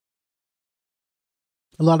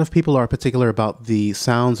A lot of people are particular about the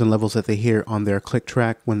sounds and levels that they hear on their click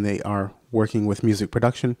track when they are working with music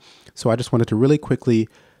production. So I just wanted to really quickly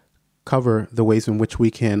cover the ways in which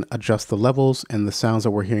we can adjust the levels and the sounds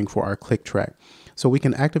that we're hearing for our click track. So we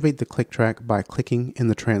can activate the click track by clicking in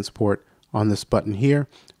the transport on this button here.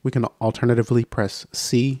 We can alternatively press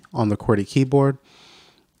C on the QWERTY keyboard.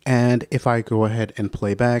 And if I go ahead and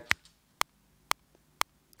play back,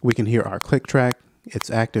 we can hear our click track.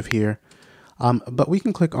 It's active here. But we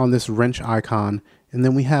can click on this wrench icon, and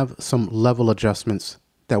then we have some level adjustments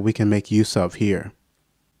that we can make use of here.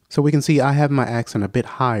 So we can see I have my accent a bit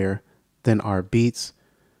higher than our beats.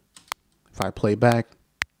 If I play back,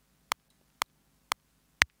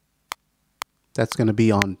 that's going to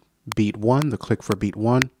be on beat 1, the click for beat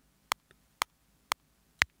 1.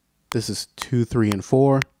 This is 2, 3, and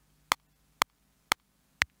 4.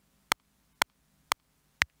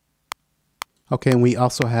 Okay, and we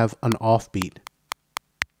also have an offbeat.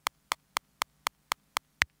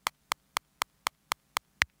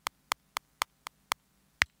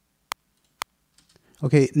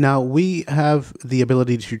 Okay, now we have the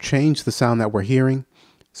ability to change the sound that we're hearing.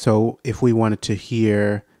 So if we wanted to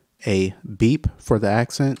hear a beep for the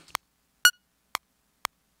accent,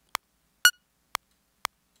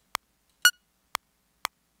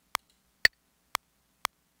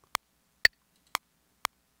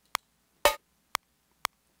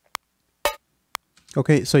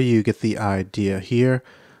 okay, so you get the idea here.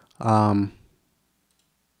 I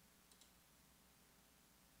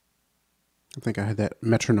think I had that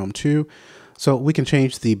metronome too. So we can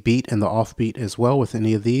change the beat and the offbeat as well with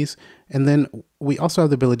any of these. And then we also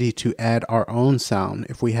have the ability to add our own sound.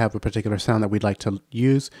 If we have a particular sound that we'd like to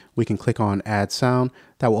use, we can click on Add Sound.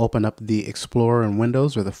 That will open up the Explorer in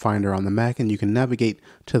Windows or the Finder on the Mac, and you can navigate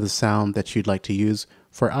to the sound that you'd like to use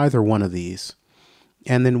for either one of these.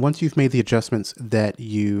 And then once you've made the adjustments that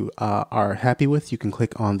you are happy with, you can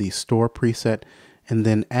click on the Store preset and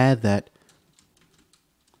then add that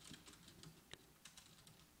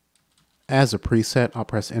as a preset. I'll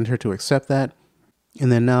press enter to accept that.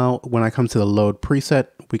 And then now when I come to the load preset,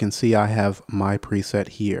 we can see I have my preset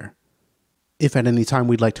here. If at any time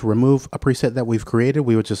we'd like to remove a preset that we've created,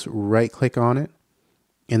 we would just right click on it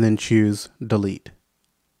and then choose delete.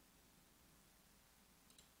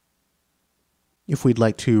 If we'd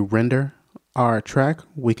like to render our track,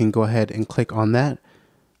 we can go ahead and click on that.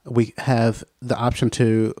 We have the option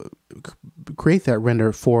to create that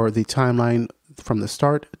render for the timeline from the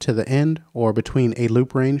start to the end or between a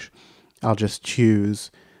loop range. I'll just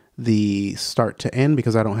choose the start to end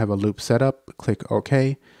because I don't have a loop set up. Click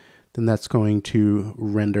OK. Then that's going to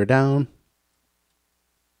render down.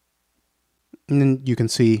 And then you can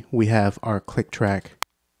see we have our click track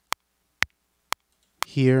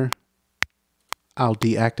here. I'll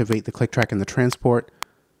deactivate the click track in the transport.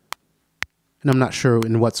 And I'm not sure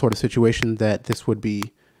in what sort of situation that this would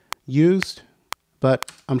be used,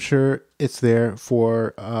 but I'm sure it's there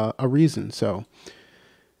for a reason. So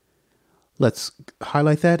let's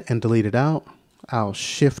highlight that and delete it out. I'll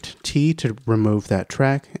Shift T to remove that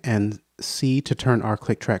track and C to turn our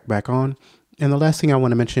click track back on. And the last thing I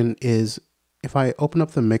want to mention is if I open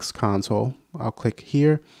up the mix console, I'll click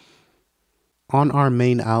here. On our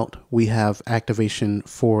main out, we have activation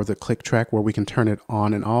for the click track where we can turn it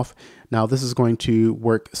on and off. Now this is going to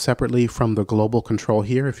work separately from the global control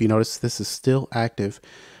here. If you notice, this is still active.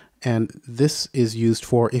 And this is used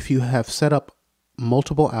for if you have set up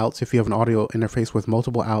multiple outs, if you have an audio interface with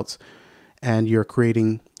multiple outs and you're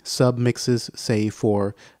creating sub mixes, say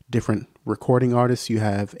for different recording artists, you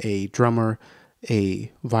have a drummer,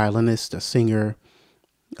 a violinist, a singer,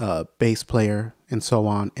 bass player, and so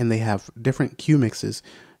on, and they have different cue mixes,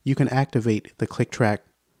 you can activate the click track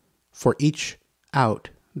for each out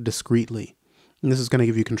discreetly. And this is going to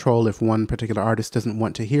give you control if one particular artist doesn't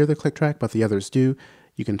want to hear the click track, but the others do.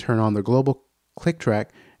 You can turn on the global click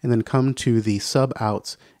track and then come to the sub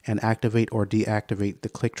outs and activate or deactivate the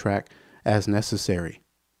click track as necessary.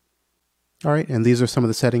 All right, and these are some of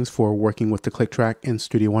the settings for working with the click track in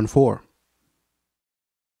Studio One 4.